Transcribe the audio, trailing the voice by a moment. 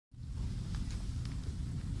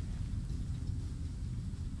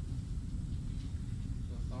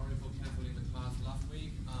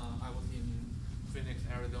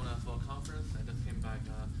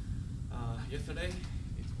yesterday.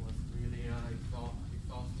 It was really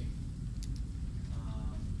exhausting.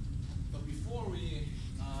 So before we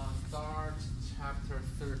start chapter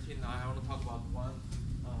 13, I want to talk about one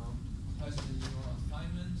question in your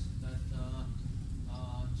assignment. That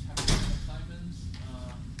chapter assignment,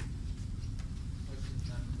 question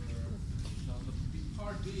number. So the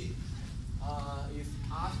part B is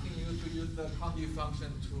asking you to use the counting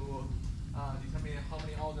function to determine how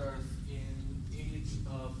many orders in each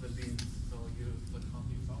of the bins. So use the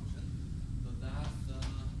counting function. So that's the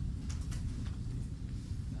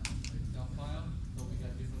Excel file. So we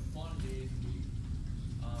got different quantities. We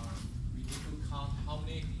need to count how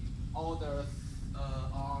many orders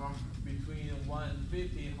are between 1 and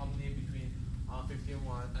 50, how many between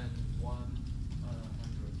 51 and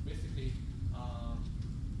 100. Basically,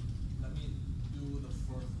 let me do the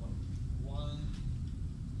first one. 1,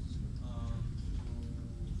 2,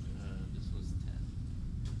 this was 10.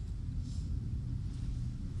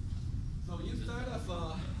 So instead of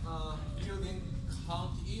using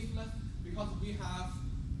count if, because we have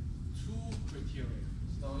two criteria.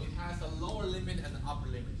 So it has a lower limit and an upper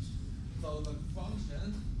limit. So the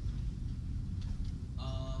function,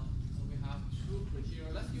 so we have two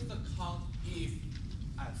criteria. Let's use the count if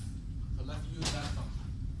s. So let's use that function.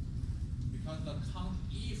 Because the count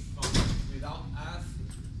if function without s,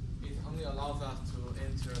 it only allows us to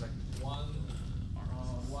enter like one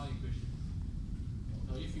equation.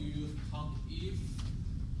 So if you use count if,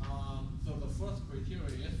 so the first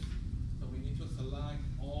criteria is, so we need to select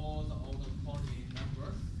all the quantity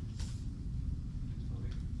numbers. So we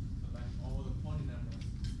select all the quantity numbers.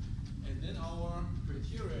 And then our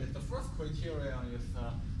criteria, the first criteria is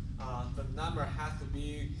the number has to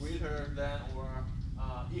be greater than or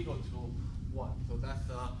equal to 1. So that's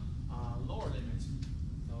the lower limit.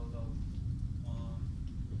 So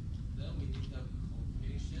then we need the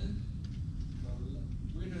quotation, so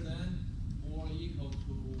greater than or equal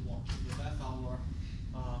to 1. So that's our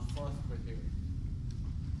first criteria.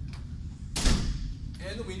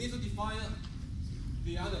 And we need to define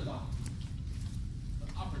the other bound, the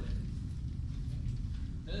upper limit.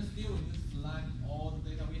 Then still we need to select all the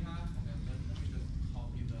data we have. Okay, let me just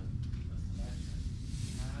copy the selection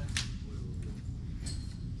we had.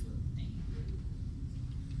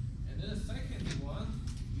 And then the second one,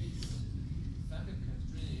 second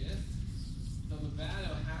constraint is, so the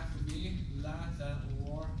value has to be less than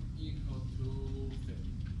or equal to 50.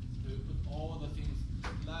 So you put all the things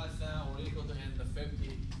less than or equal to and the 50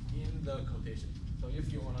 in the quotation. So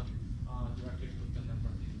if you want to directly put the number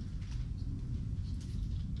in.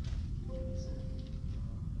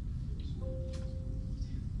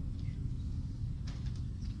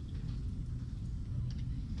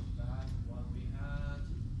 That's what we had.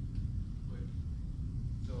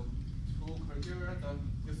 So two criteria. So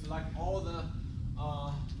you select all the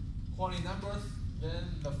quantity numbers. Then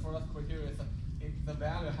the first criteria is if the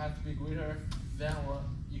value has to be greater than or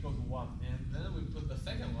equal to 1. And then we put the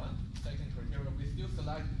second one, second criteria. We still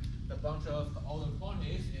select the bunch of all the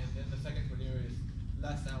quantities, and then the second criteria is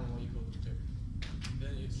less than or equal to 50.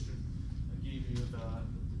 Then it should give you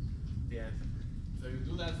the answer. So you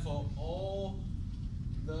do that for all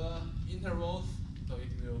the intervals, so it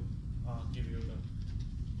will give you the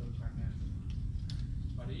correct answer.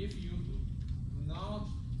 But if you do not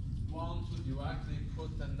want to directly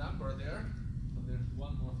put the number there, so there's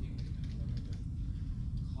one more thing we can do. Let me just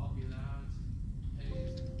copy that,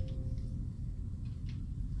 paste.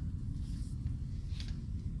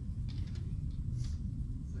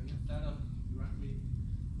 So instead of directly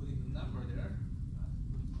putting the number there, let's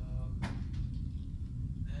put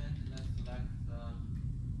and let's select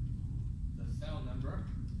the cell number.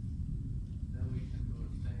 Then we can do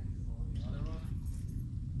the same for the other one.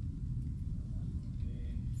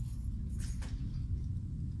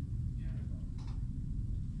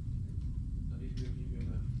 So it will give you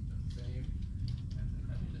the same answer.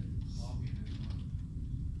 Let me just copy this one.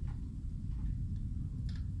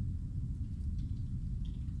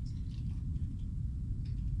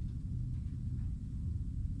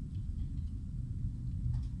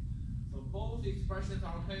 So both expressions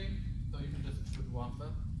are okay, so you can just put one of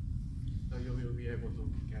them. So you will be able to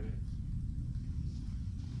get it.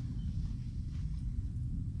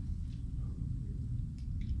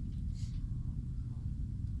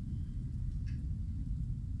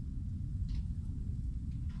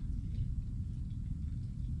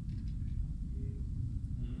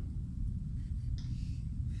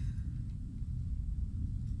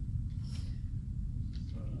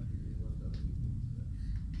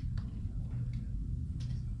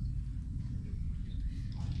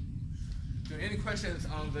 So any questions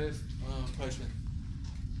on this question?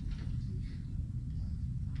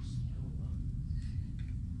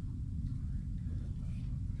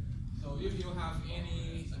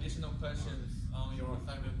 any additional questions on your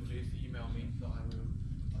assignment, please email me, so I will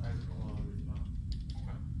try to respond.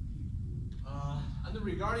 And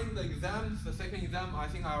regarding the exams, the second exam, I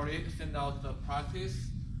think I already sent out the practice.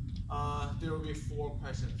 There will be 4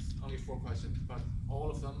 questions, only 4 questions, but all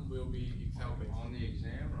of them will be Excel based. On the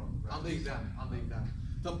exam or on the exam? On the exam.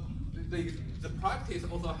 The practice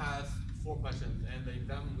also has 4 questions, and the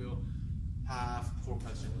exam will have 4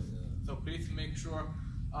 questions. So please make sure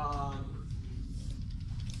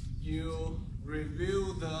you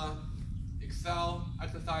review the Excel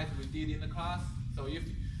exercise we did in the class. So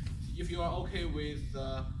if you are okay with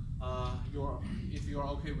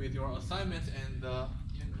your assignments and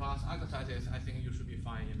in-class exercises, I think you should be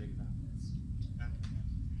fine in the exam.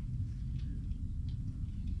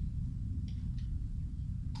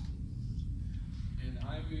 And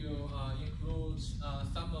I will include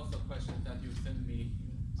some of the questions that you sent me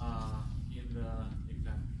in the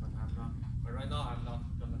exam, but right now I'm not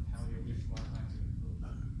gonna tell you which one I will include.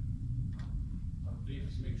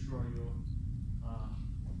 Please make sure you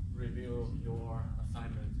review your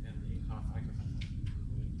assignment and in-class exercises.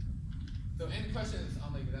 So any questions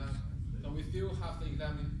on the exam? So we still have the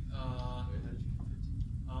exam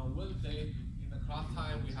on Wednesday. In the class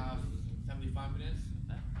time, we have 75 minutes.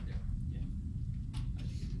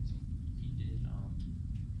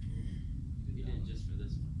 He did just for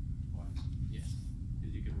this one. Yes.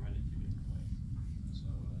 Because you can run it 2 different ways.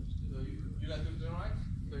 So you guys doing all right?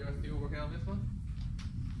 So you're still working on this one?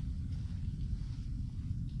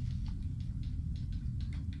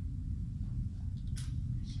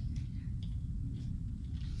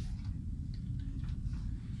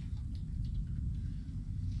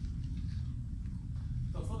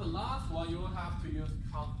 Last one, you will have to use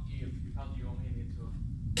count if because you only need to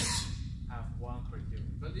have 1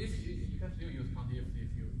 criterion. But if you can still use count if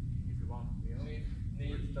you want. We only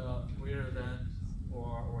need the greater than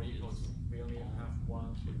or equal to. We only have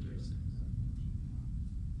 1 criterion.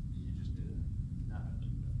 You just did it. No.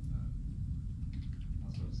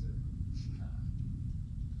 That's what I said.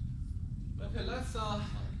 Okay, let's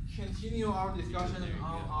continue our discussion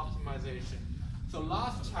on optimization. So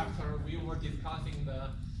last chapter we were discussing the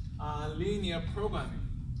linear programming.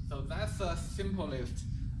 So that's the simplest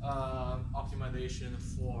optimization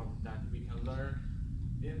form that we can learn.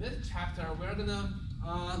 In this chapter, we're gonna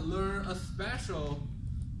learn a special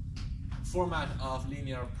format of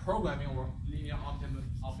linear programming or linear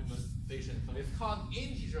optimization. So it's called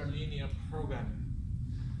integer linear programming.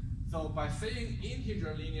 So by saying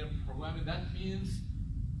integer linear programming, that means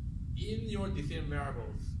in your decision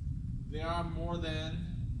variables, there are more than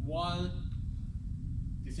 1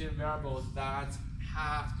 decision variables that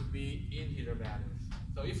have to be integer values.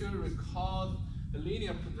 So if you recall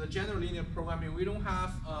the general linear programming, we don't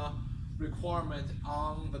have a requirement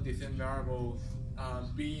on the decision variables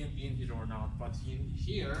being integer or not, but in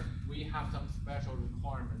here we have some special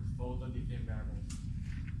requirements for the decision variables.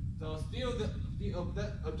 So still the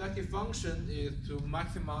objective function is to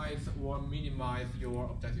maximize or minimize your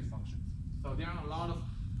objective functions. So there are a lot of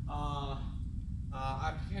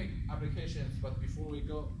applications, but before we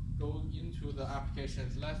go into the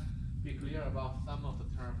applications, let's be clear about some of the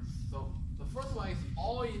terms. So the first one is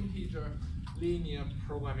all integer linear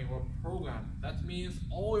programming or program. That means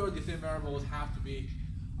all your decision variables have to be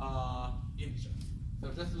integer.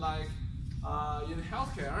 So just like in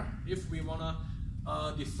healthcare, if we want to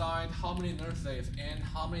decide how many nurses and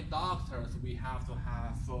how many doctors we have to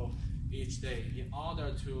have for each day in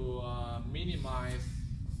order to minimize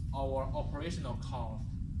our operational cost,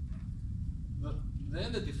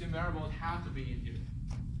 then the decision variables have to be integer.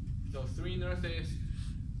 So 3 nurses,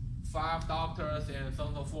 5 doctors, and so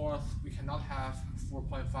on and so forth. We cannot have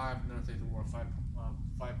 4.5 nurses or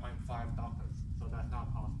 5.5 doctors. So that's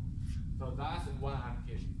not possible. So that's one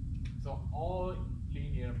application. So all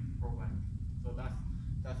linear programming. So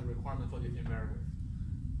that's a requirement for decision variables.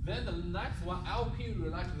 Then the next one, LP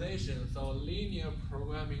relaxation. So linear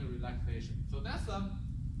programming relaxation. So that's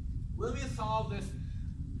when we solve this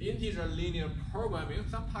integer linear programming,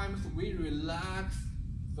 sometimes we relax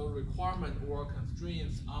the requirement or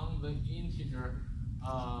constraints on the integer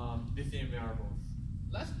decision variables.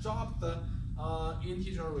 Let's drop the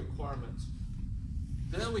integer requirement.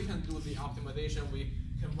 Then we can do the optimization. We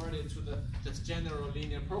convert it to the just general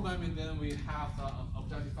linear programming. Then we have the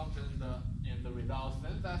objective function and the results.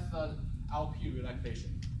 Then that's the LP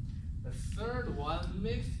relaxation. The third one,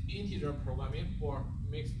 mixed integer programming or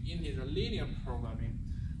mixed integer linear programming.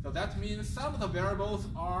 So that means some of the variables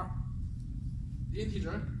are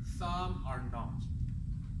integer, some are not.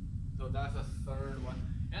 So that's the third one.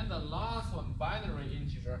 And the last one, binary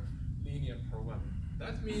integer linear programming.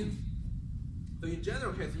 That means So in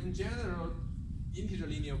general case, integer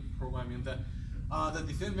linear programming, the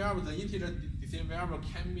decision variable, the integer decision variable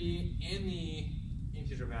can be any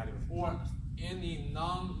integer values or any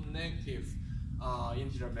non-negative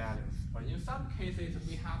integer values. But in some cases,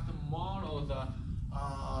 we have to model the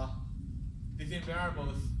decision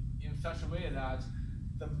variables in such a way that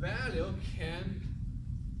the value can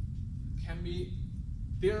be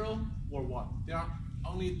 0 or 1. There are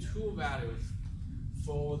only two values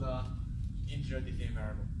for the integer decision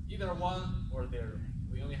variable, either 1 or 0.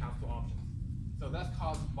 We only have two options. So that's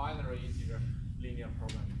called binary integer linear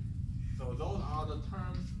programming. So those are the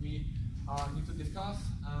terms we need to discuss.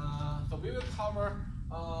 So we will cover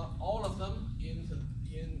all of them in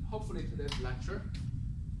hopefully today's lecture.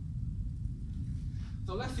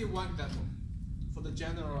 So let's see one example for the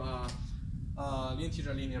general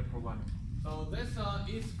integer linear programming. So this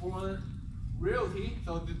is for Realty.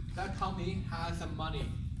 So that company has some money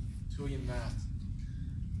to invest.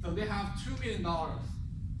 So they have $2 million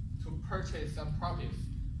to purchase some properties.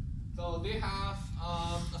 So they have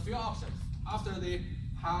a few options. After they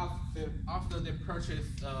purchase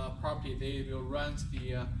property, they will rent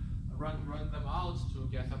them out to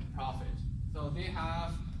get some profit. So they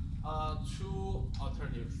have two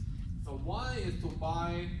alternatives. So one is to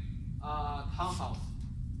buy a townhouse,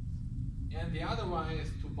 and the other one is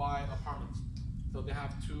to buy apartments. So they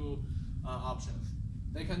have two options.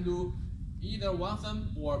 They can do either one of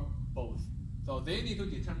them or both. So they need to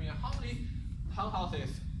determine how many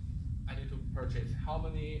townhouses I need to purchase, how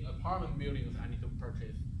many apartment buildings I need to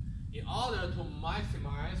purchase, in order to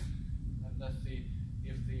maximize. And let's see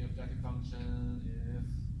if the objective function is.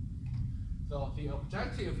 So the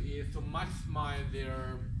objective is to maximize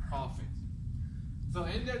their profit. So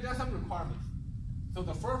and there are some requirements. So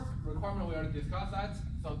the first requirement we already discussed that.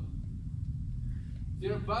 So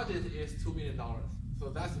their budget is $2 million. So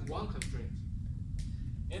that's one constraint.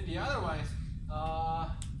 And the other one is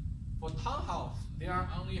for townhouse, there are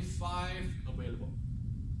only 5 available.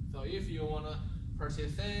 So if you want to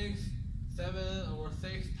purchase 6, 7, or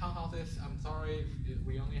 6 townhouses, I'm sorry,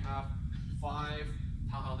 we only have 5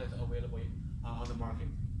 townhouses available on the market.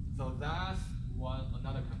 So that's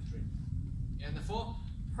another constraint. And for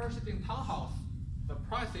purchasing townhouse, the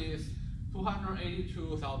price is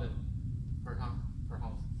 $282,000 per house.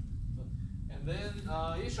 So, and then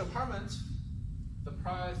each apartment, the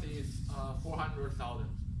price is $400,000.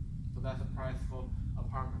 So that's the price for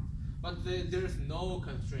apartment. But there's no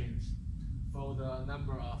constraints for the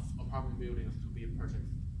number of apartment buildings to be purchased.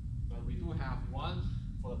 But we do have one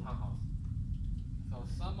for the townhouse. So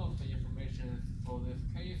some of the information for this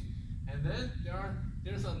case, and then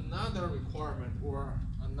there's another requirement or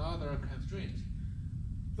another constraint.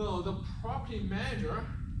 So the property manager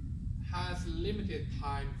has limited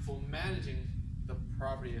time for managing the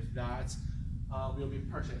properties that will be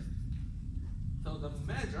purchased. So the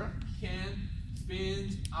manager can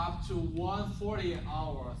spend up to 140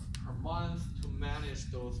 hours per month to manage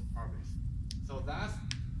those properties. So that's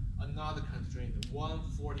another constraint,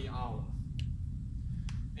 140 hours.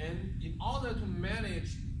 And in order to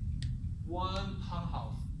manage one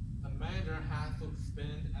townhouse, the manager has to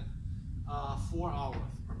spend 4 hours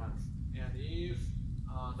per month. And if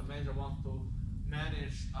the manager wants to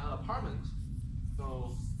manage an apartment,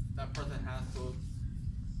 so that person has to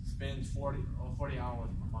spend 40 hours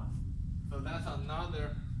per month. So that's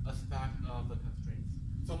another aspect of the constraints.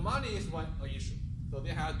 So money is one issue. So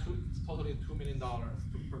they had totally $2 million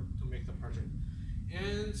to make the purchase.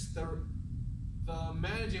 And the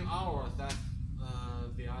managing hours, that's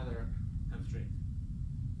the other constraint.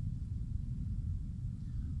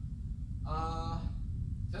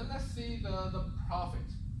 Then let's see the profit,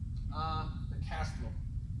 the cash flow.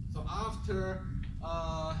 So after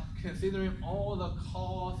considering all the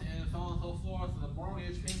costs and so on and so forth, the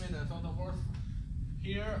mortgage payment and so on and so forth,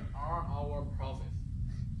 here are our profits.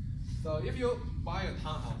 So if you buy a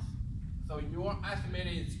townhouse, so your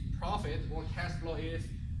estimated profit or cash flow is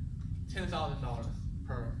 $10,000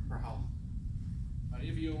 per house. But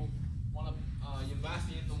if you want to invest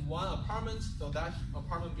in one apartment, so that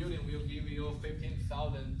apartment building will give you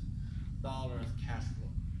 $15,000 cash flow.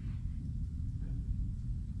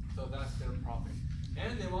 So that's their profit.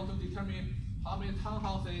 And they want to determine how many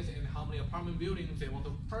townhouses and how many apartment buildings they want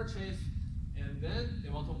to purchase, and then they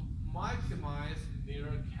want to maximize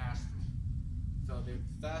their cash flow. So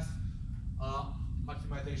that's a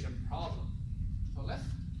maximization problem. So let's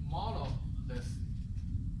model this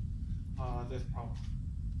problem.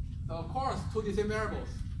 So of course, two decision variables: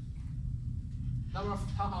 number of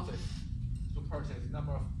townhouses to purchase,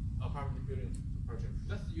 number of apartment buildings to purchase.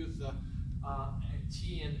 Let's use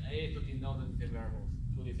T and A to denote the decision variables,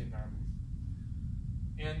 two decision variables.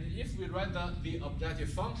 And if we write the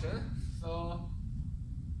objective function, so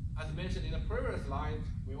as mentioned in the previous slide,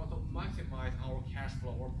 we want to maximize our cash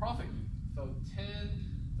flow or profit. So 10,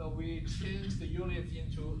 so we change the units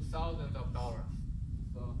into thousands of dollars.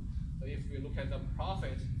 So if we look at the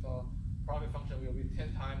profit, so profit function will be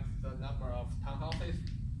 10 times the number of townhouses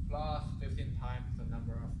plus 15 times the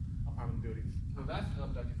number of apartment buildings. So that's the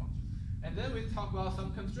objective function. And then we talk about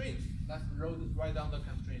some constraints. Let's write down the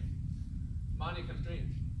constraints. Money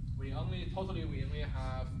constraints. We only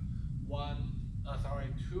have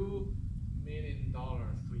 $2 million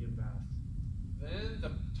to invest. Then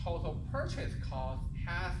the total purchase cost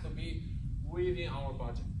has to be within our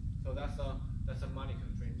budget. So that's a money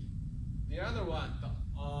constraint. The other one,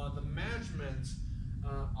 the management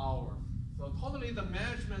hours. So totally the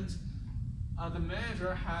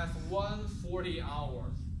manager has 140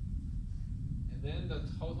 hours. And then the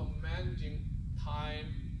total managing time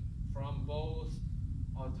from both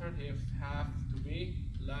alternatives have to be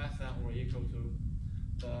less than or equal to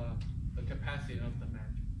the capacity of the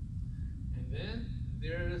manager. And then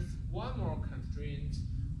there's one more constraint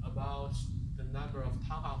about the number of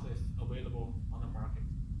townhouses available on the market.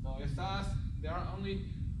 So it says there are only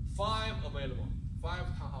 5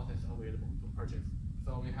 townhouses available to purchase.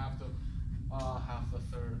 So we have to have the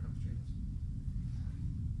third constraint.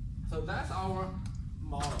 So that's our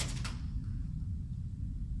model.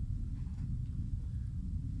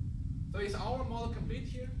 So is our model complete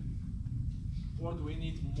here? Or do we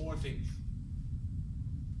need more things?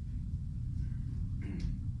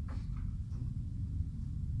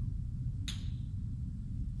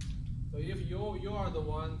 So if you are the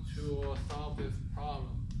one to solve this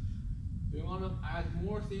problem, do you want to add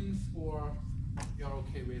more things or you're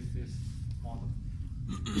okay with this model?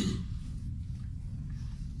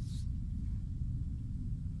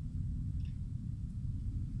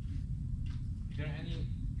 Is there any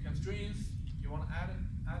constraints you want to add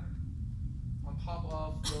on top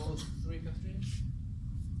of those 3 constraints?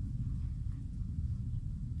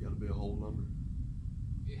 Got to be a whole number.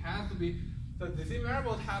 It has to be. The decision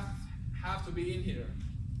variables have to be integer.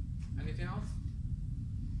 Anything else?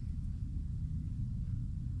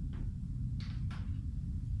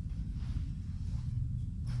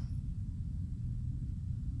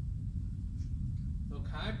 So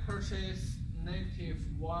can I purchase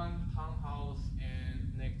 -1 townhouse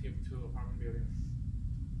and -2 apartment buildings?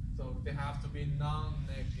 So they have to be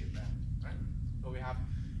non-negative values, right? So we have,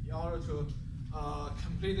 in order to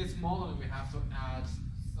complete this model, we have to add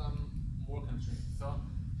some more constraints. So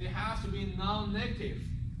they have to be non-negative,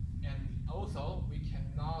 and also we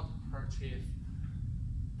cannot purchase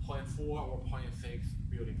 0.4 or 0.6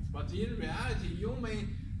 buildings. But in reality, you may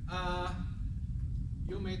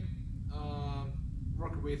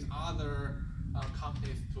work with other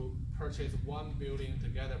companies to purchase 1 building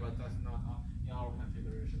together, but that's not in our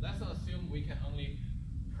consideration. Let's assume we can only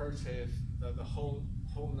purchase the whole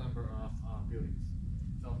number of buildings.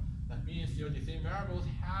 So that means your decision variables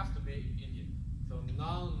have to be integer. So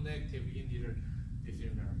non-negative integer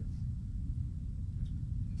decision variables.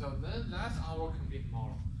 So then that's our complete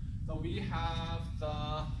model. So we have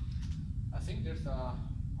I think there's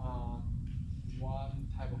one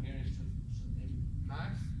type of here is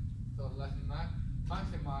max. So let's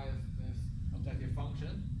maximize this objective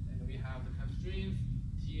function, and we have the constraints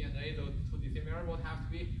t and a. Those 2 decision variables have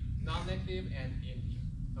to be non-negative and integer.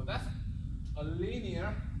 So that's a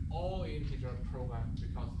linear all integer program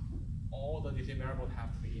because all the decision variables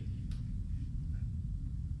have to be integer.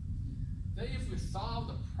 Then if we solve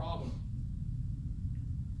the problem,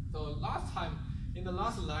 so in the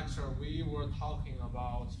last lecture we were talking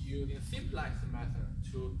about using simplex method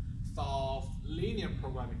to solve linear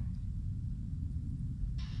programming.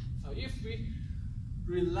 So if we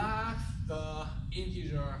relax the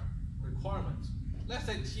integer requirement, let's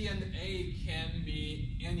say t and a can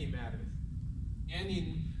be any values,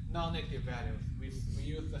 any non-negative values. We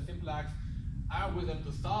use the simplex algorithm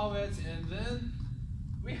to solve it, and then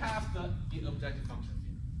we have the objective function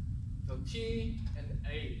here. So t and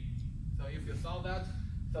a. So if you solve that,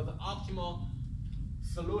 so the optimal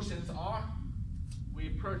solutions are: we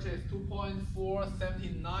purchase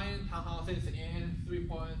 2.479 townhouses and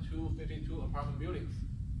 3.252 apartment buildings.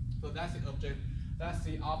 So that's the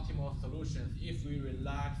optimal solution if we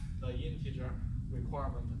relax the integer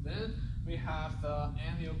requirement. Then we have the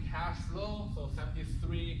annual cash flow, so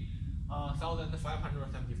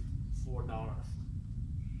 $73,574.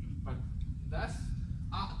 But that's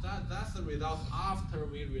the result after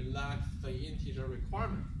we relax the integer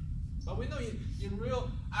requirement. But we know in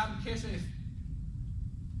real application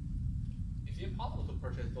it's impossible to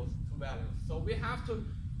purchase those 2 values. So we have to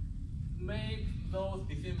make those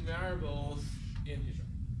decision variables integer.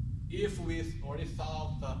 If we already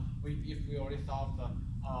solved the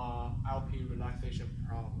LP relaxation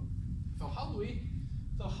problem. So how do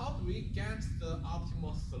we get the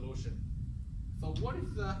optimal solution? So what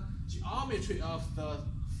is the geometry of the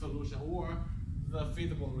solution or the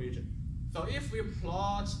feasible region? So if we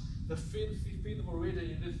plot the feasible region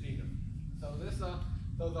in this figure, so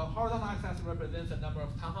the horizontal axis represents the number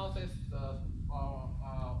of townhouses, the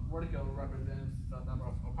vertical represents the number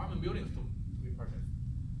of apartment buildings to be purchased.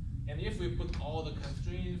 And if we put all the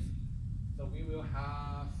constraints, so we will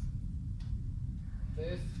have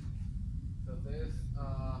this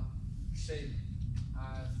shape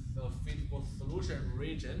as the feasible solution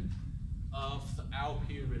region of the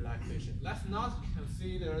LP relaxation. Let's not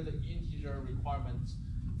consider the integer requirements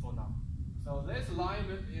for now. So this line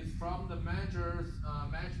is from the manager's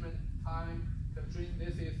management time constraint.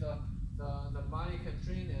 This is the money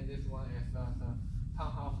constraint, and this one is the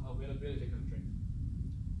townhouse availability constraint.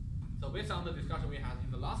 So based on the discussion we had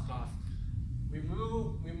in the last class, we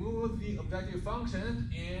move the objective function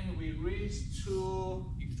and we reach two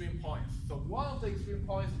extreme points. So one of the extreme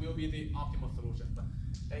points will be the optimal solution. But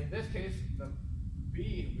in this case, the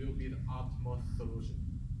B will be the optimal solution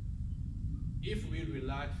if we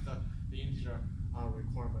relax the integer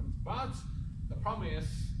requirement. But the problem is,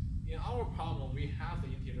 in our problem, we have the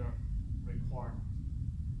integer requirement.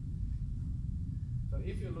 So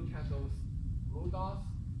if you look at those blue dots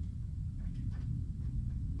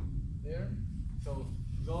there, so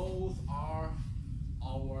those are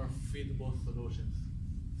our feasible solutions.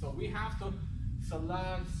 So we have to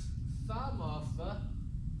select some of the,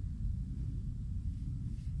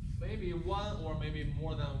 maybe one or maybe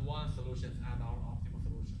more than one solutions as our optimal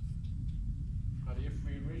solution. But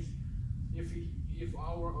if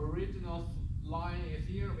our original line is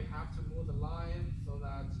here, we have to move the line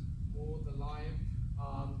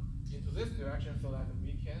into this direction so that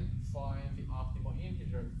we can find the optimal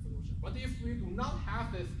integer solution. But if we do not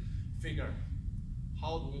have this figure,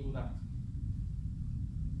 how do we do that?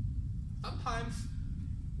 Sometimes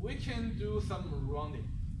we can do some rounding.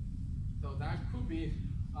 So that could be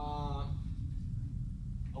a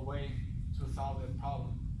way to solve this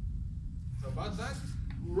problem. So, but that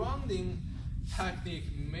rounding technique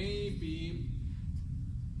may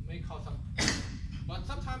cause some, but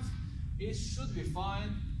sometimes it should be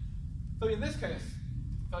fine. So in this case,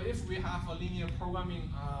 so if we have a linear programming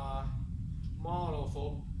model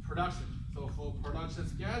for production, so for production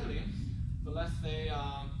scheduling, so let's say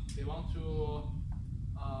they want to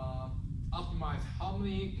optimize how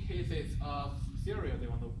many cases of cereal they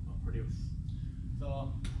want to produce.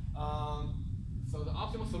 So, so the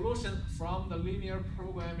optimal solution from the linear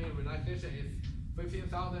programming relaxation is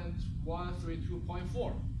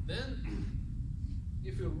 15,132.4. Then,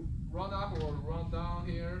 if you run up or run down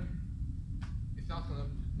here, it's not going to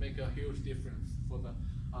make a huge difference for the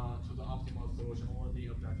to the optimal solution or the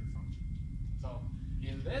objective function. So,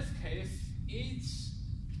 in this case, it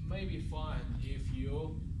may be fine if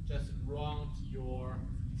you just round your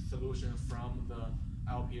solution from the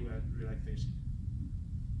LP relaxation.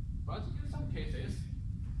 But in some cases,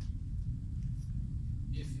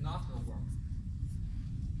 it's not going to work.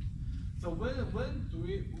 So when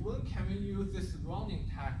can we use this rounding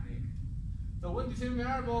technique? So when decision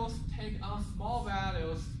variables take on small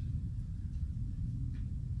values,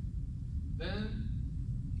 then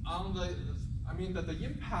the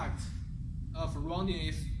impact of rounding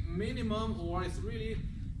is minimum or is really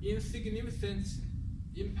insignificant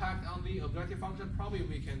impact on the objective function. Probably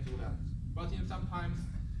we can do that. But in sometimes,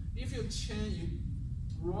 if you change,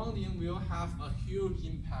 rounding will have a huge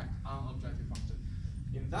impact on objective function.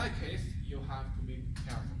 In that case, you have to be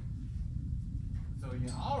careful. So in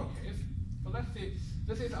our case, so let's see,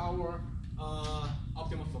 this is our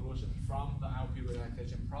optimal solution from the LP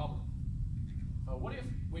relaxation problem. So what if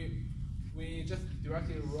we just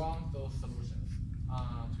directly round those solutions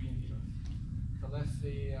to integers? So let's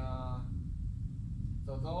see,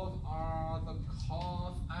 so those are the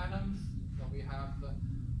cost items. So we have the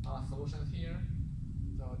solutions here.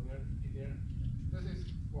 So this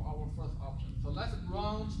is for our first option. So let's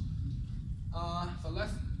round.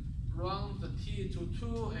 Let's round the t to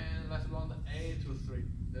 2 and let's round the a to 3.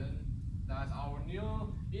 Then that's our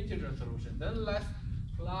new integer solution. Then let's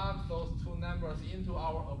plug those two numbers into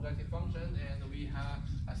our objective function, and we have,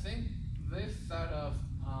 I think, this set of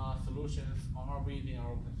solutions are within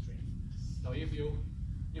our constraints. So if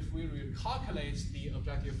we recalculate the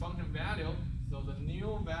objective function value, so the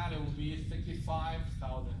new value will be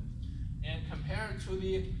 65,000. And compared to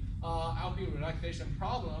the LP relaxation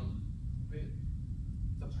problem,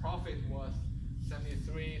 the profit was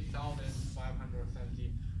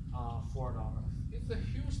 $73,574. It's a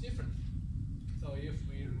huge difference. So if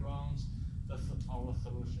we round our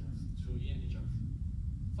solutions to integers,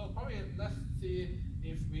 so probably let's see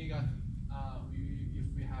if we got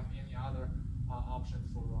if we have any other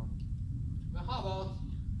options for rounding. Then how about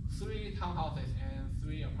 3 townhouses and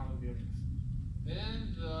 3 apartment buildings?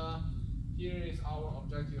 Then here is our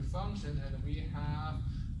objective function, and we have,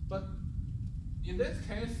 but in this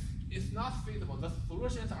case, it's not feasible. The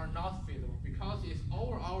solutions are not feasible because it's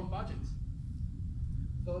over our budget.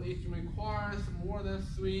 So it requires more than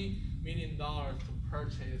 $3 million to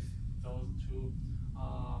purchase those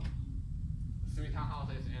 3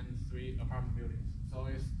 townhouses and 3 apartment buildings. So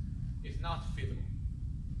it's not feasible.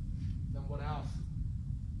 Then what else?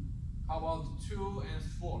 How about 2 and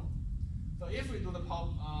 4? So if we do the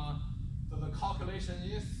calculation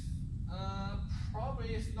is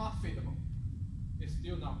probably it's not feasible. It's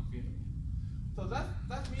still not feasible. So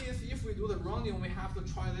that means if we do the rounding, we have to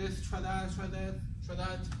try this, try that, try that, try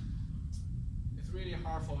that. It's really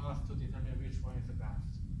hard for us to determine which one is the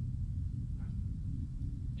best.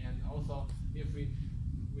 And also, if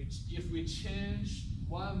we change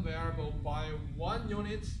one variable by 1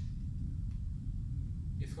 unit,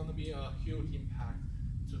 it's going to be a huge impact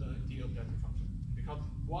to the objective function, because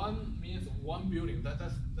 1 means 1 building. That's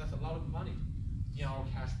a lot of money in our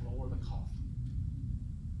cash flow or the cost.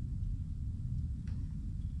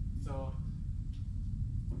 So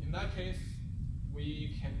in that case,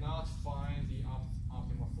 we cannot find the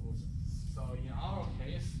optimal solution. So in our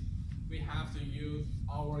case, we have to use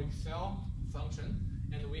our Excel function,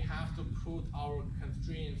 and we have to put our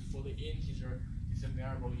constraints for the integer is a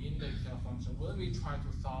variable in the Excel function when we try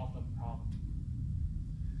to solve the problem.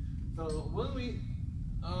 So when we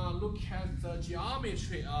look at the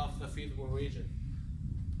geometry of the feasible region,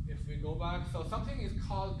 if we go back, so something is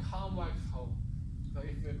called convex hull. So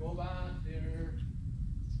if we go back there,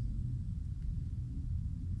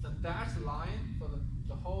 the dashed line, so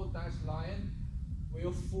the whole dashed line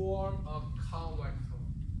will form a convex hull.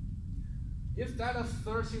 Instead of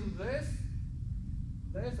searching this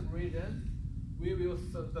region, we will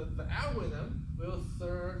the algorithm will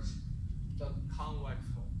search the convex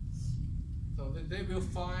hull. So they will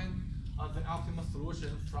find the optimal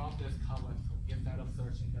solution from this convex hull instead of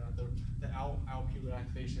searching the LP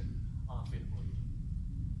relaxation feasible region.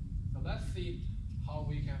 So let's see how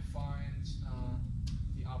we can find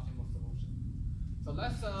the optimal solution. So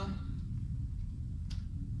let's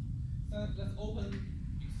open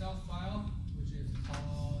Excel file, which is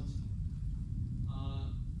called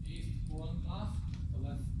Eastbourne class. So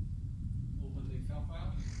let's open the Excel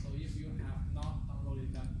file. So if you have not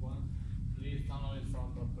downloaded that one, please download it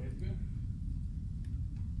from the preview.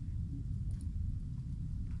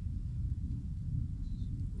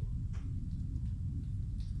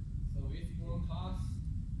 So Eastbourne class,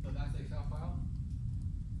 so that's the Excel file.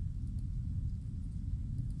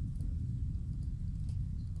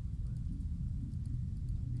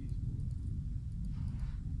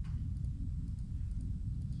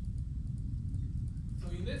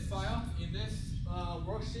 In this file, in this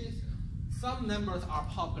worksheet, some numbers are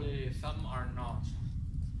populated, some are not.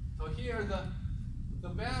 So here the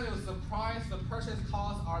values, the price, the purchase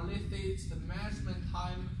cost are listed, the management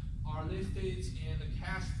time are listed, and the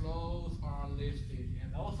cash flows are listed.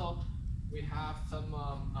 And also we have some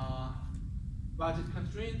budget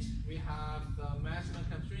constraints, we have the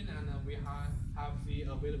management constraint, and we have the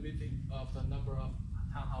availability of the number of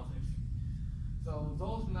townhouses. So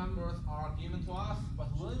those numbers are given to us, but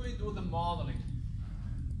when we do the modeling,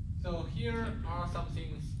 so here are some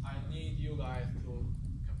things I need you guys to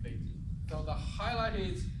complete. So the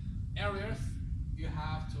highlighted areas you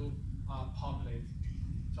have to populate.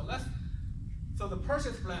 So the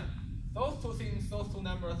purchase plan, those two things, those two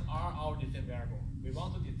numbers are our decision variable. We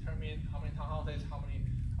want to determine how many townhouses, how many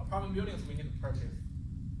apartment buildings we need to purchase.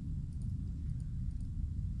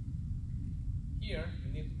 Here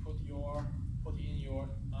you need to put in your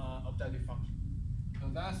objective function. So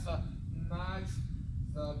that's next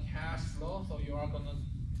the cash flow. So you are gonna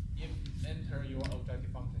enter your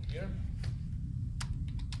objective function here,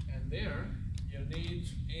 and there you need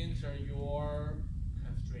to enter your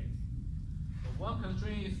constraints. So one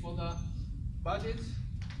constraint is for the budget,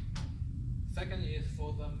 second is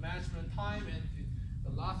for the management time, and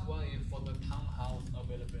the last one is for the townhouse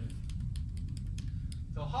availability.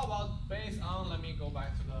 So how about based on, let me go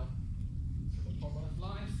back to the performance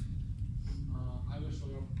slides. I will show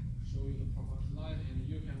you the performance slide, and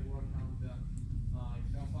you can work on the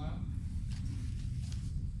Excel file.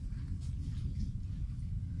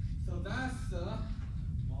 So that's the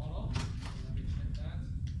model. Let me check that.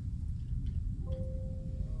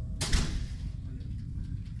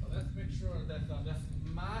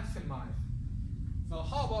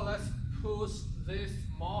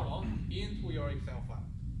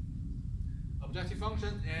 objective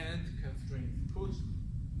function and constraints. Put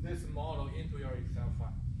this model into your Excel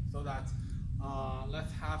file so that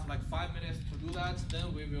let's have like 5 minutes to do that.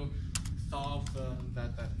 Then we will solve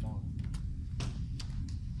that model.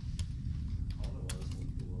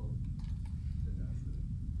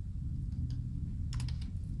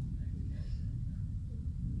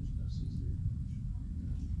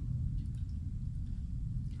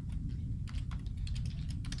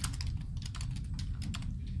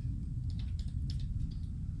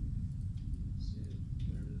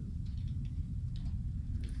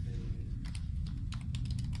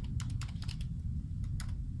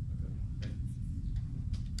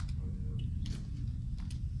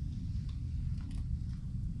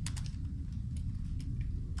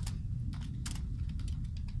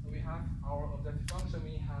 Our objective function,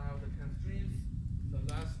 we have the constraints, so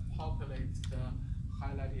let's populate the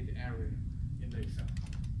highlighted area in the Excel.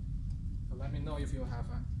 So let me know if you have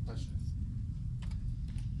questions.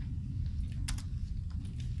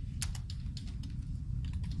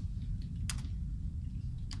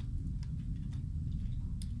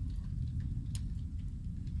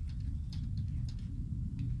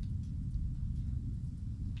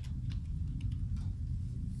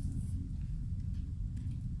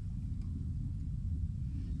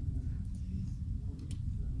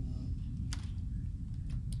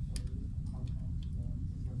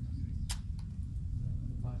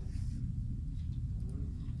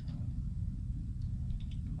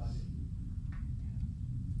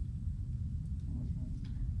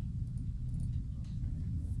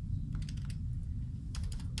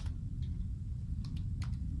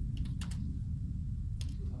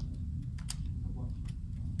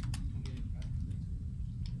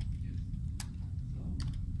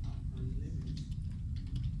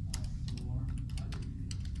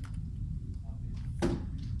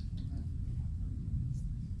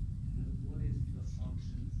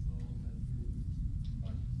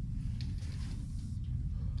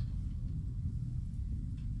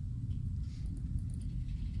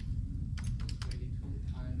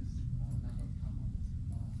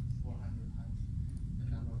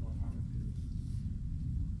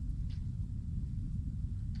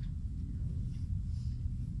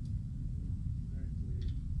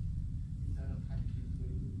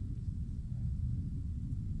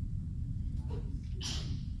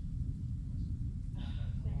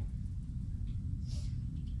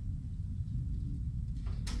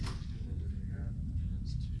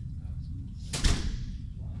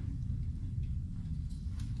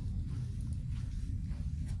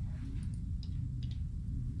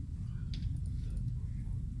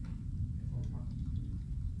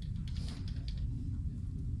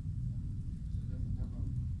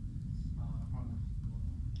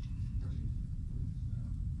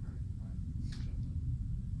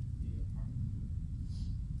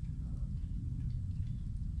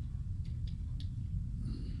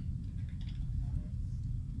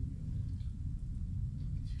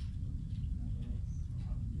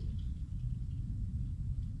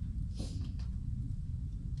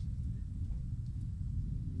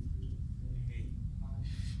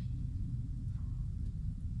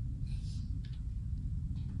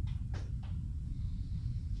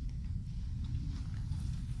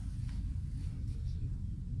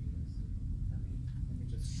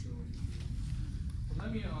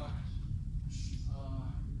 Let me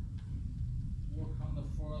work on the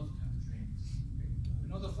first constraint. We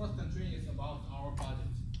know the first constraint is about our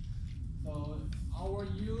budget. So our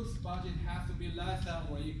use budget has to be less than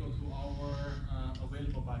or equal to our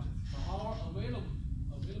available budget. So our available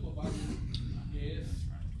budget is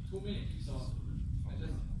 2 million. So I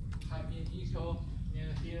just type in equal,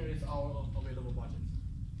 and here is our available budget.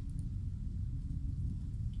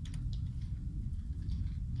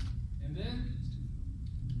 And then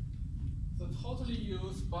the totally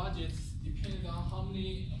used budgets depends on how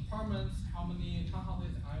many apartments, how many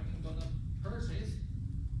townhouses I'm gonna purchase.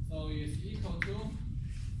 So it's equal to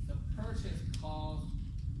the purchase cost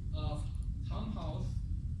of townhouse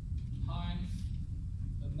times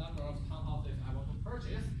the number of townhouses I want to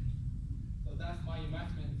purchase. So that's my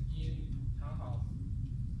investment in townhouse.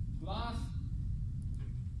 Plus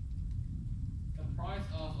the price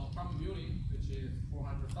of apartment building, which is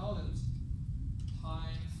 400,000,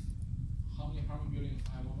 times how many apartment buildings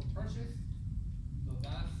I want to purchase. So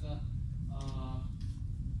that's the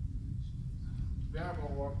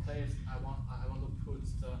variable or place I want to put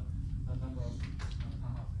the number of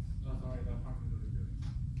townhouses. Sorry, the apartment building.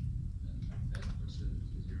 That's it.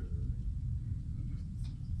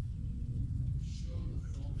 Show the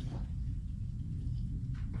following.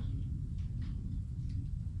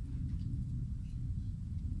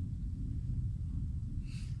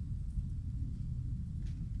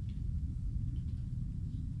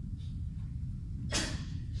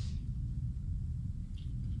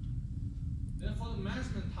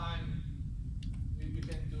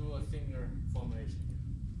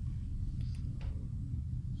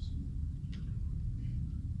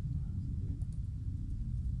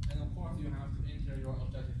 you have to enter your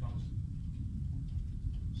objective function.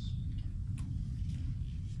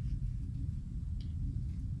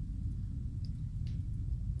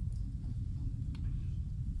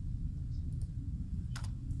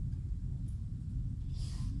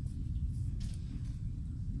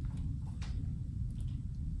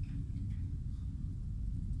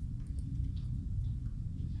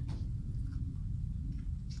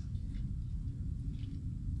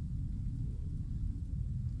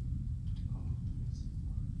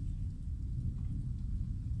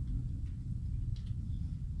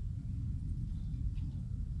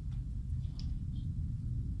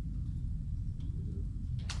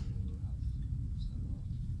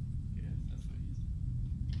 Yes, that's what he said.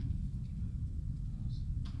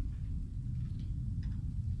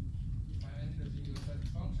 If I enter the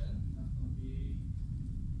objective function, that's going to be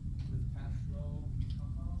with path row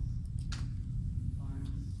compounds times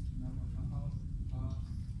number of compounds plus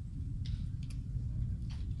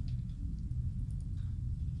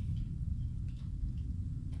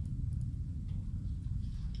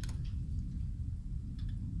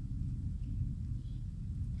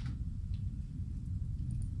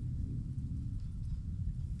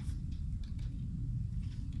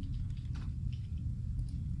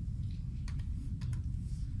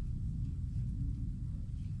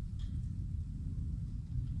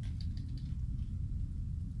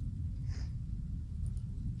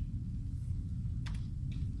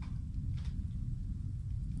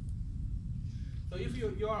So if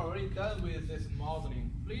you are already done with this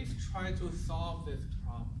modeling, please try to solve this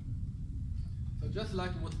problem. So just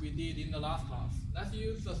like what we did in the last class, let's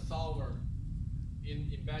use the solver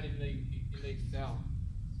embedded in the Excel.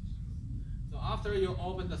 So after you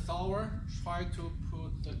open the solver, try to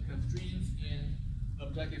put the constraints and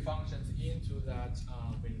objective functions into that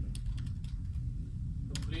window.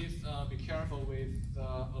 So please be careful with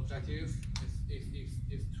the objective.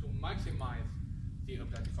 Is to maximize the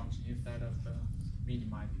objective function instead of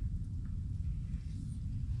minimizing.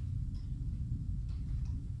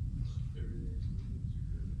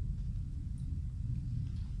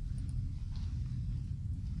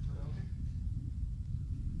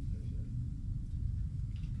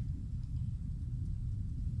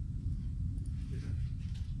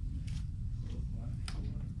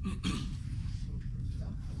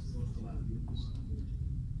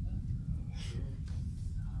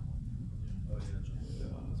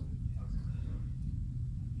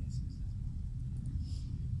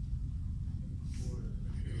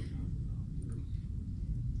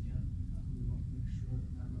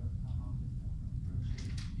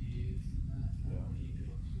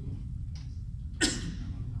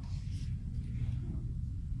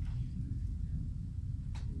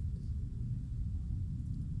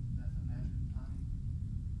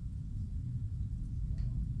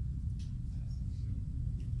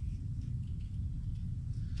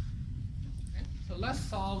 So let's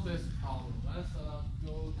solve this problem. Let's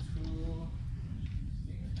go to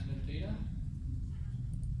things and the data.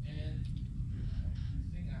 And I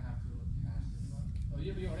think I have to attach this one. So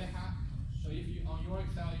if you already have, so if you on your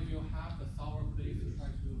Excel, if you have the solver, please try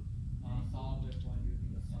to solve this one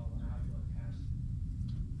using the solver. I have to attach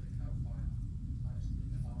the Excel file. Attach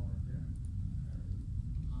the solver there.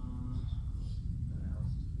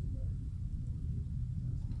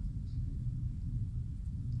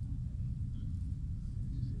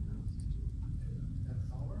 That's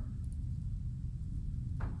solver.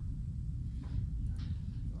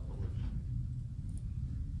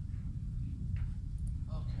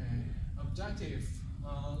 Okay, objective.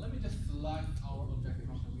 Let me just select our objective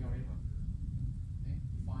function. We already have. Okay,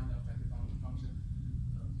 define the objective function.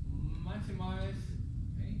 Maximize.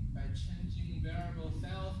 Okay, by changing variable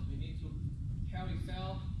cells, we need to tell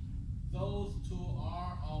Excel those two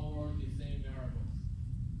are our design variables.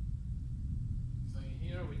 So in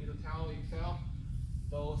here, we need to tell Excel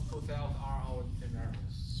those two cells are our design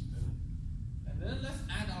variables. And then let's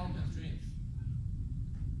add our constraints.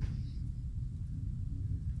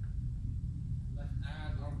 Let's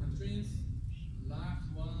add our constraints. Left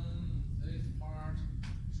one, this part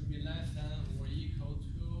should be less than or equal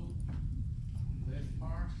to this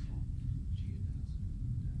part.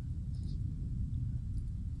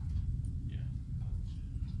 Yeah.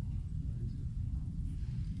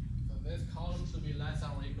 So this column should be less than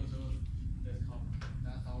or equal to this column.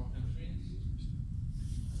 That's our constraint.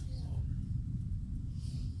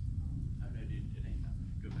 I bet it ain't nothing.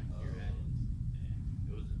 Go back to your head and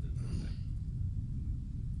goes into the thing.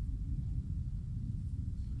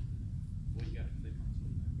 Well, you gotta click on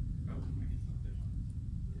something. Oh, I guess I'll click on it.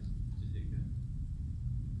 Just hit go.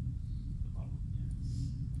 The bottom, yeah.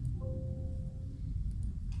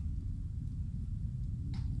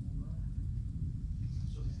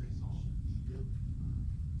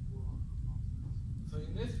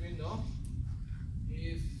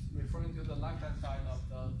 left-hand side of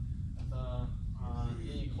the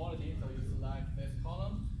inequality. So you select this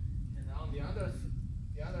column, and on the other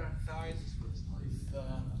side is this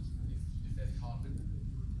column.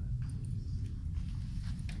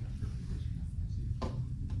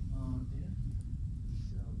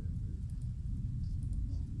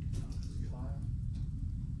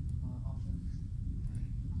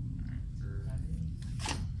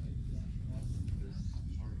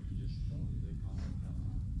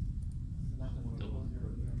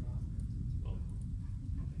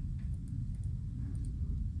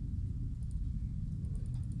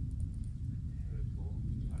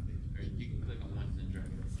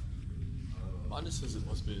 Mine just says it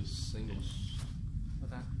must be a single.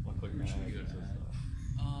 What's that? I'll click Make sure you go to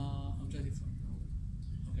Objective.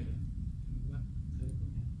 Okay.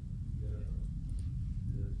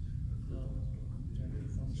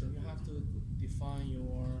 Objective function. You have to define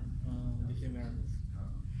your different variables.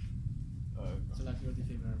 Select your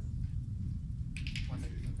different variables. One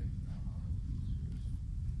second.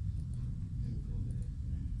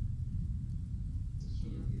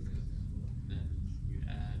 Then you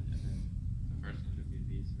add, and then the first one would be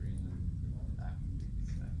these three, and then the back would be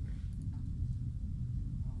these back three.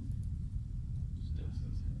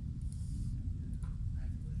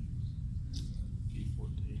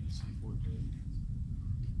 E14, C14.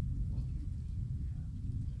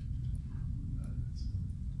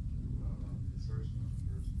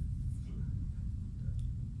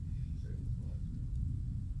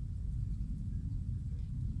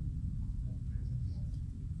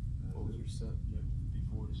 What was your set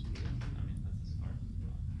before to see that? I mean, that's as far as it's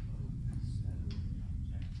gone.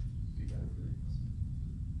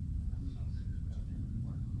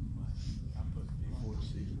 I put D4 to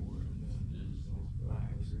C4 and then max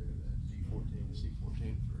D14 to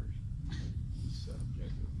C14 first. Set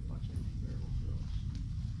objective, if I change the variable for us.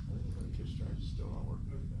 I think the kiss charge is still not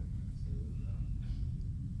working with that.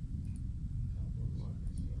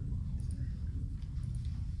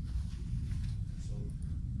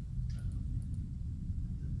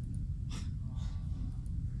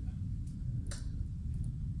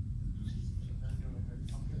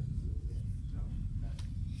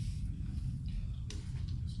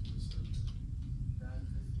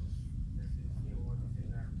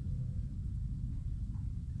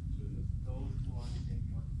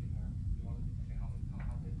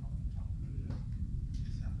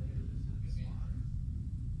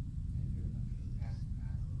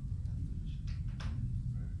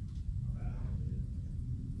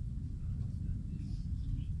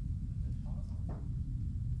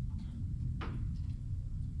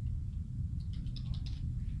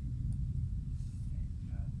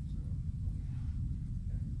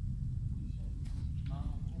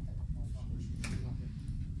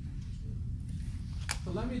 So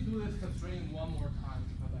let me do this constraint one more time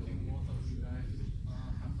because I think most of you guys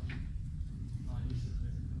have some issues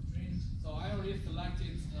with constraints. So I already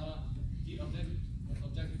selected the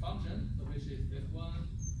objective function, so which is this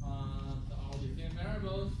one, our defined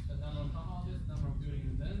variables, the number of townhouses, number of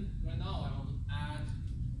buildings. Then right now I want to add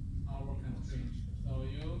our constraint. So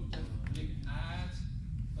you just click add.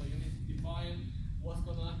 So you need to define what's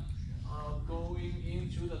gonna going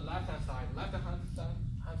into the left-hand side. Left-hand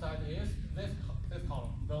side is this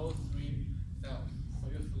column, those three cells. So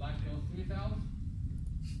you select those three cells.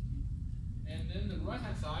 And then the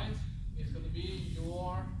right-hand side is going to be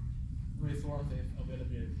your resources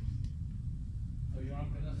availability. So you are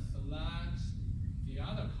going to select the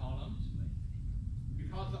other column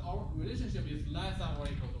because our relationship is less than or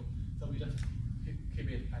equal to. So we just keep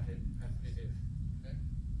it as it is. Okay?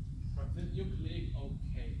 But then you click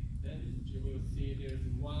OK. Then you will see there's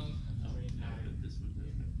one constraint added. This one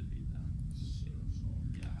doesn't have to be that.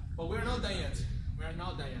 Yeah. But we're not done yet. We're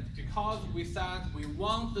not done yet because we said we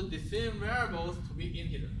want the same variables to be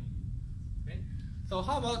integer. Okay. So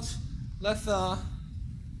how about let's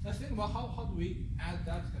think about how do we add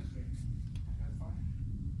that constraint. That's fine.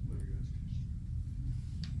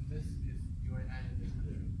 This is you are adding this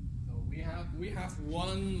constraint. So we have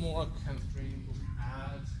one more constraint to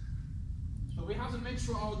add. So we have to make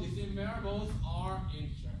sure our defined variables are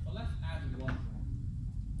integer. So let's add one more.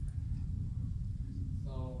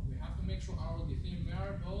 So we have to make sure our defined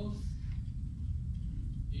variables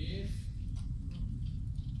is,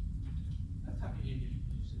 let's type in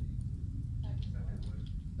integer.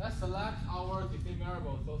 Let's select our defined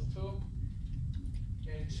variables, those two,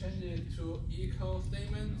 and change it to equal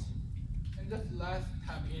statement, and just let's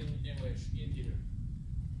type in English integer.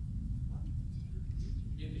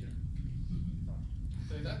 Integer.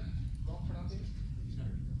 So is that wrong pronunciation?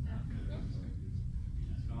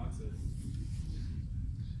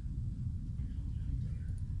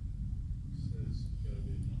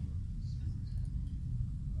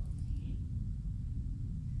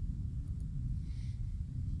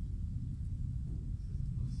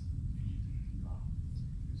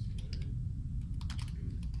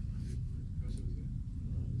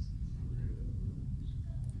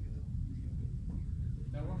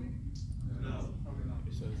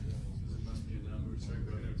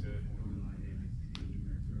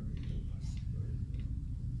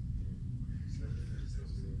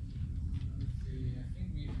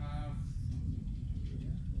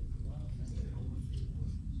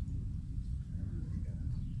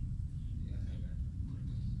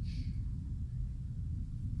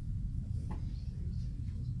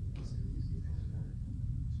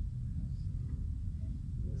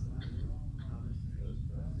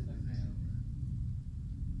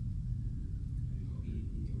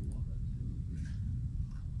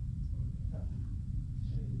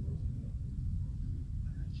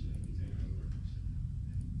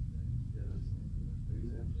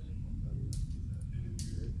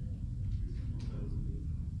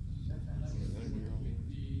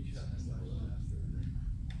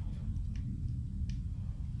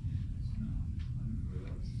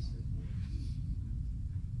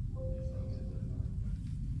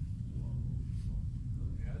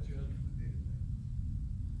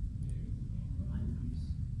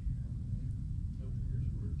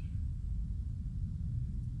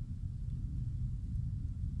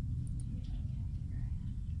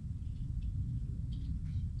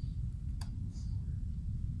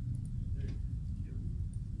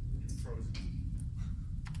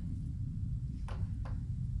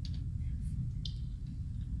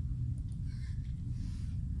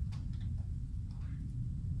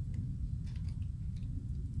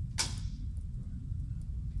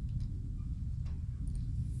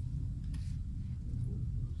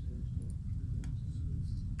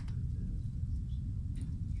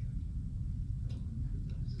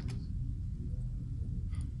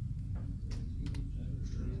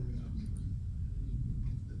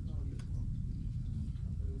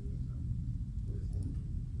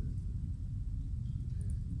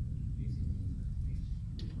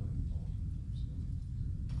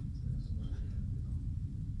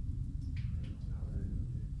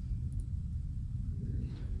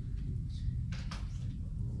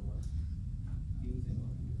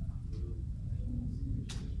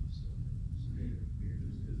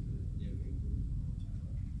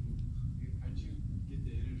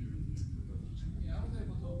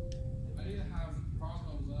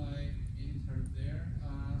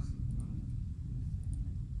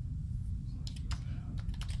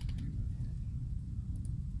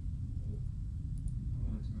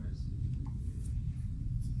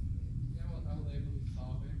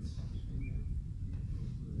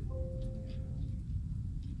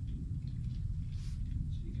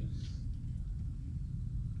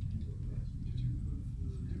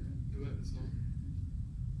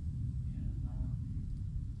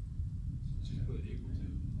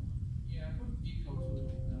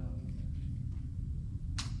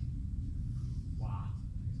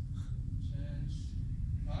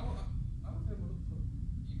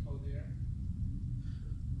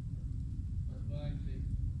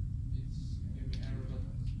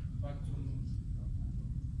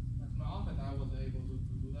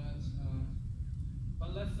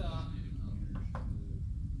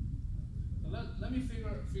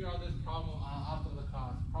 figure out this problem after the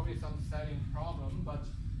class. Probably some setting problem, but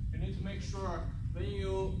you need to make sure when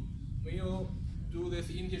you do this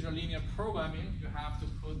integer linear programming, you have to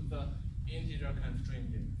put the integer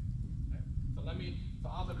constraint in. Okay? So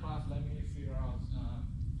after class, let me figure out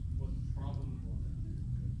what problem was.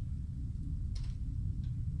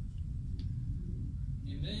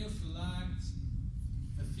 And then you select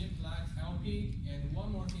the simplex LP, and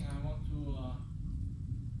one more thing I want to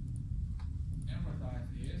emphasize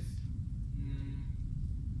is,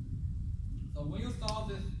 so when you solve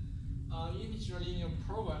this integer linear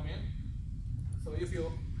programming, so if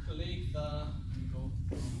you click the, go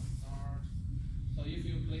from start, so if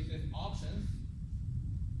you click this options,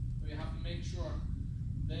 so you have to make sure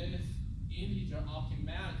this integer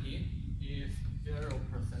optimality is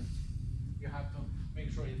 0%. You have to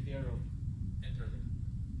make sure it's 0, enter it.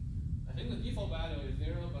 I think the default value is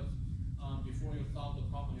 0, but before you solve the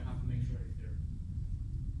problem, you have to make sure it's 0.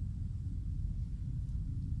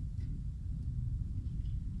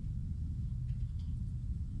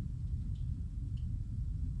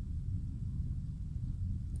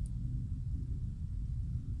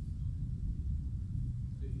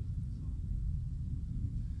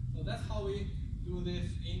 So that's how we do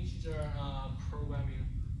this integer programming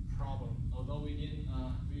problem. Although we didn't,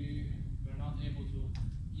 we're not able to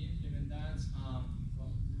implement that. So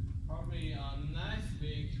probably next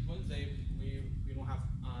week, Wednesday, we don't have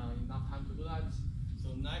enough time to do that.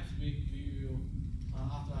 So next week we will,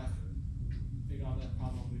 after I figure out that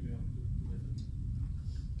problem, we will do it.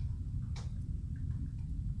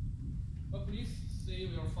 But please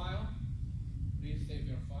save your file. Please save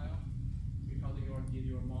your file because you did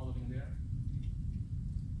your modeling there.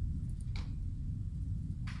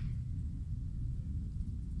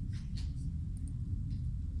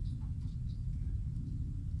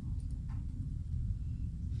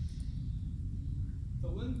 So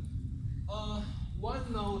when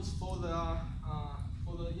one note for the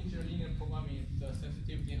interlinear programming is the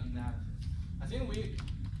sensitivity analysis. I think we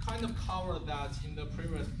kind of covered that in the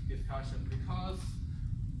previous discussion, because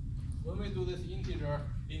when we do this integer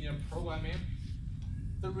linear programming,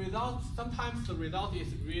 sometimes the result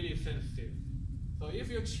is really sensitive. So if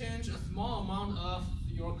you change a small amount of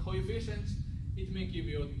your coefficient, it may give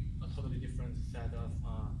you a totally different set of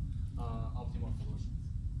optimal solutions.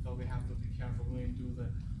 So we have to be careful when we do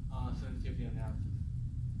the sensitivity analysis.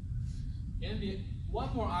 And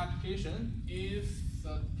one more application is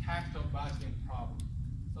the tactical budgeting problem.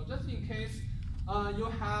 So just in case you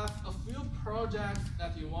have a few projects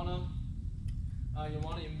that you wanna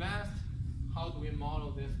invest, how do we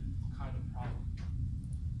model this kind of problem?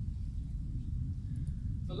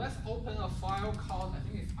 So let's open a file called, I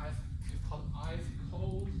think it's called ice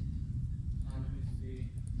code. Let me see.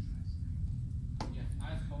 Yes,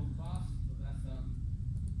 ice code class. So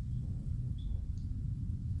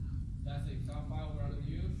that's the Excel file we're going to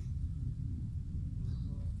use.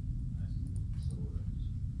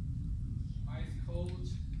 Ice code,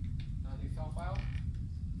 the Excel file.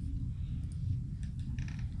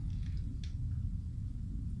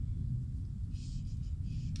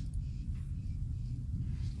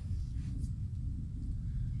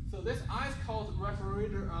 So this ice cold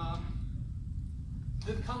refrigerator,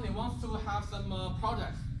 this company wants to have some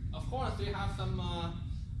projects. Of course, they have some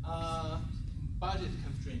budget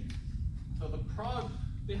constraints. So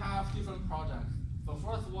they have different projects. So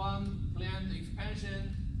first one, planned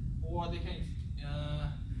expansion, or they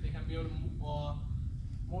can build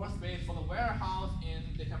more space for the warehouse,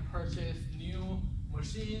 and they can purchase new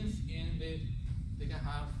machines, and they can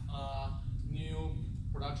have new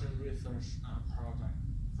production research project.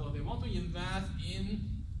 So they want to invest in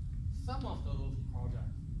some of those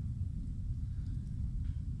projects.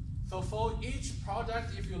 So for each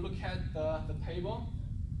project, if you look at the table,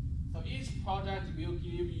 so each project will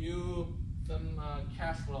give you some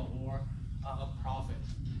cash flow or a profit.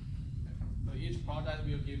 So each project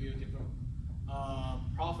will give you different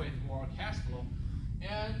profit or cash flow.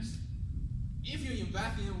 And if you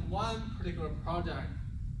invest in one particular project,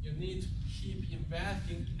 you need to keep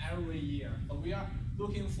investing every year. So we are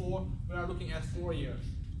looking at 4 years.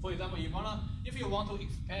 For example, if you want to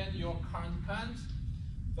expand your current plant,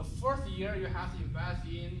 the first year you have to invest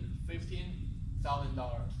in $15,000.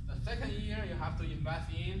 The second year you have to invest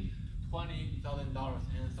in $20,000, and so on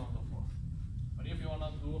and so forth. But if you want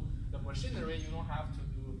to do the machinery, you don't have to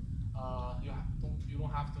do you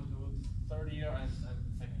don't have to do third year and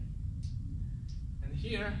second year. And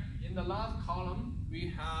here in the last column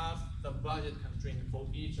we have the budget constraint for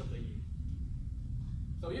each of the years.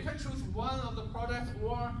 So you can choose one of the projects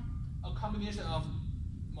or a combination of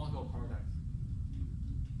multiple projects.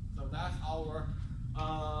 So that's our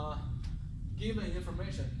given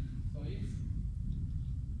information. So if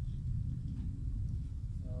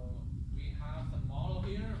we have the model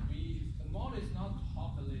here, the model is not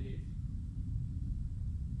populated.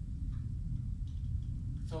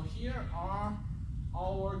 So here are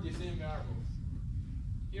our design variables.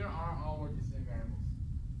 Here are our design variables.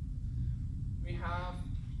 We have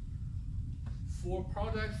 4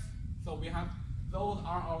 projects, so we have those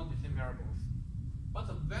are our design variables. But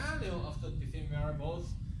the value of the design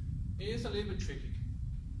variables is a little bit tricky.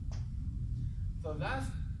 So that's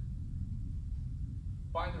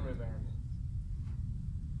binary variable.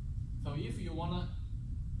 So if you want to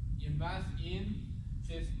invest in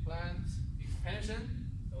this plant expansion,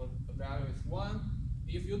 so the value is 1.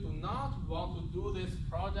 If you do not want to do this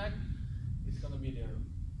project, it's going to be 0.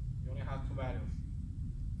 You only have 2 values.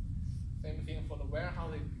 Same thing for the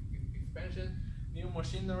warehouse expansion, new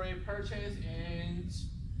machinery purchase, and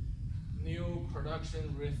new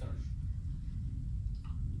production research.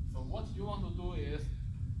 So what you want to do is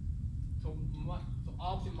to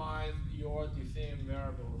optimize your design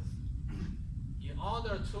variables in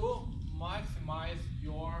order to maximize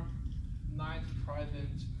your net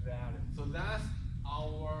present value. So that's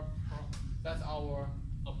our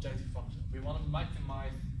objective function. We want to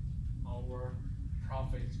maximize our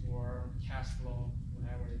profits or cash flow,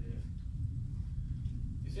 whatever it is.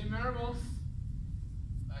 Design variables,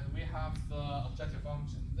 and we have the objective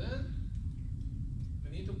function. Then we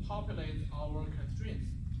need to populate our constraints.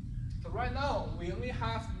 So right now we only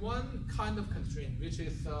have one kind of constraint, which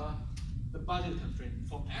is the budget constraint.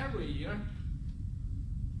 For every year,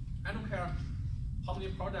 I don't care how many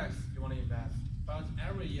projects you want to invest, but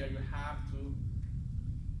every year you have to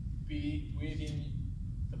be within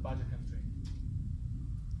the budget constraint.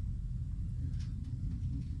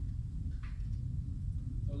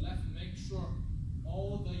 So let's make sure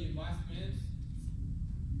all the investments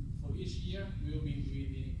for each year will be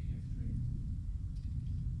within constraint.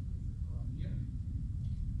 Here.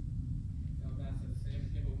 So that's the same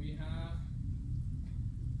table we have.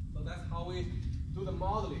 So that's how we do the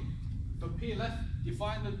modeling. So P, let's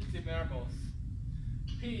define the variables.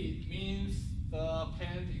 P means the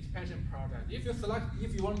plant expansion project. If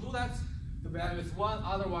you want to do that, the value is 1,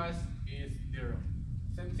 otherwise it's 0.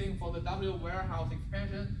 Same thing for the W warehouse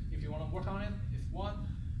expansion. If you want to work on it, it's 1.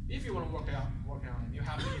 If you want to work on it, you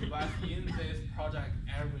have to invest in this project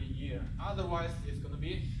every year. Otherwise, it's going to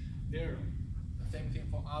be 0. The same thing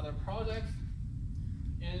for other projects.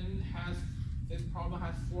 And this problem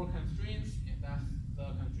has 4 constraints, and that's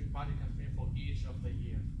the budget constraint for each of the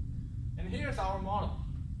years. And here's our model.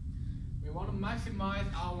 We want to maximize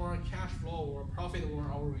our cash flow or profit or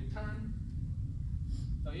our return.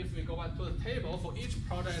 So if we go back to the table, for each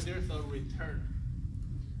project there's a return.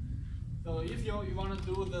 So if you want to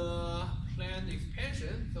do the planned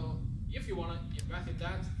expansion, so if you want to invest in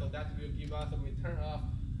that, so that will give us a return of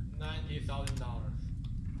 $90,000.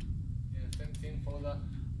 And same thing for the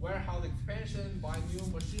warehouse expansion, buy new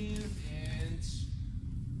machines and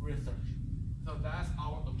research. So that's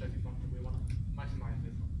our objective function. We want to maximize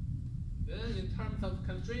this one. Then in terms of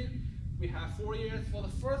constraint, we have 4 years. For the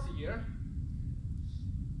first year,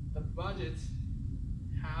 the budget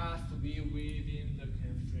has to be within the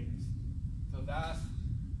constraints. So that's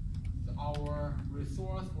our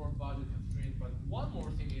resource or budget constraint. But one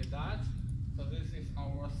more thing is that, so this is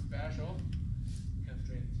our special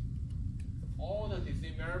constraint. So all the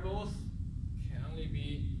design variables can only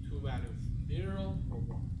be 2 values, 0 or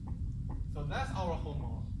 1. So that's our whole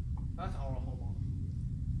model. That's our whole model.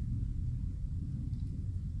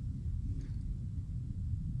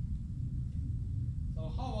 So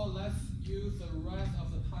how about let's use the rest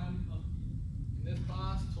of the time in this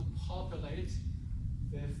class to populate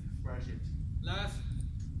this spreadsheet. Let's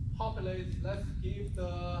give the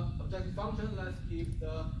objective function, let's give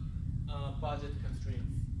the budget constraints.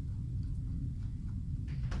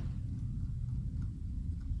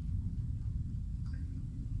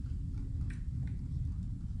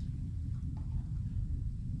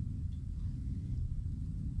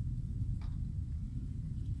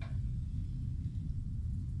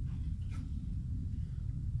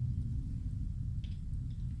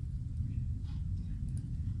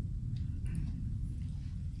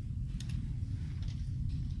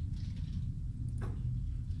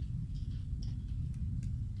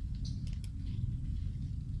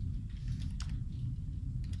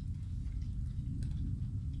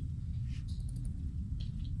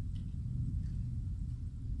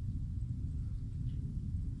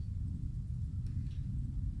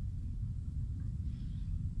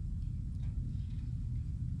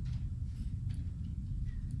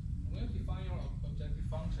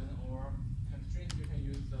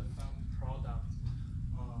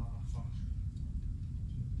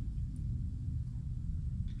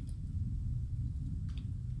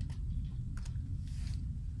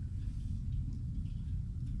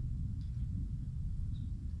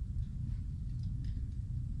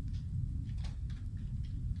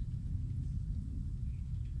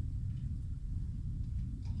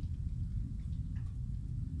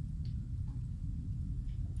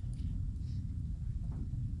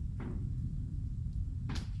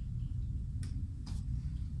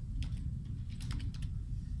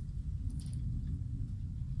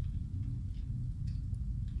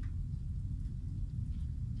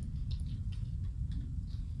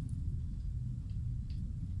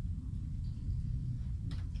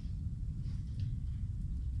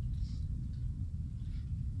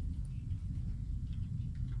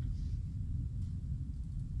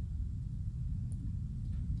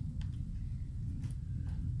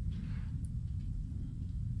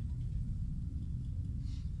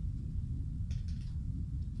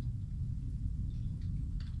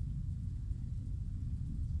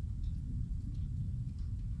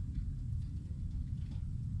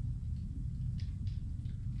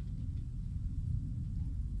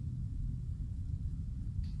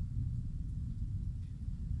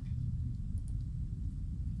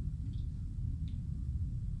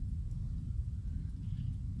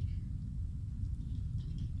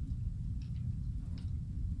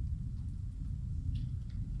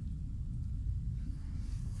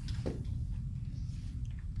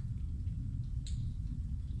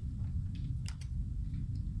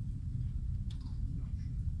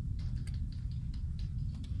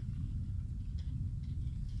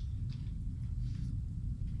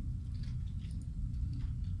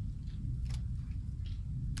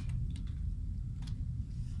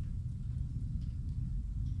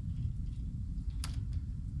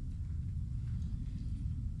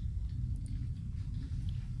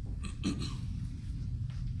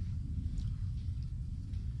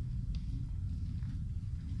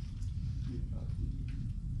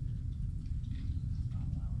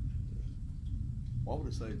 Why would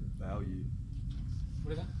it say value?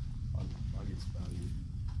 What is that? I guess value.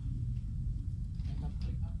 You're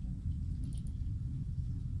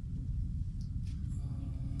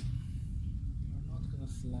not gonna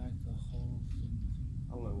select the whole thing.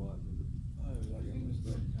 I don't know why. Oh, I got this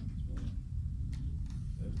back.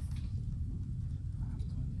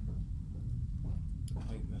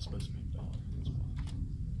 I think that's supposed to be value. That's why.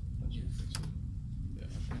 That's what it fixes it.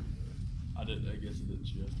 Yeah. I didn't. I guess it didn't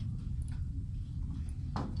shift.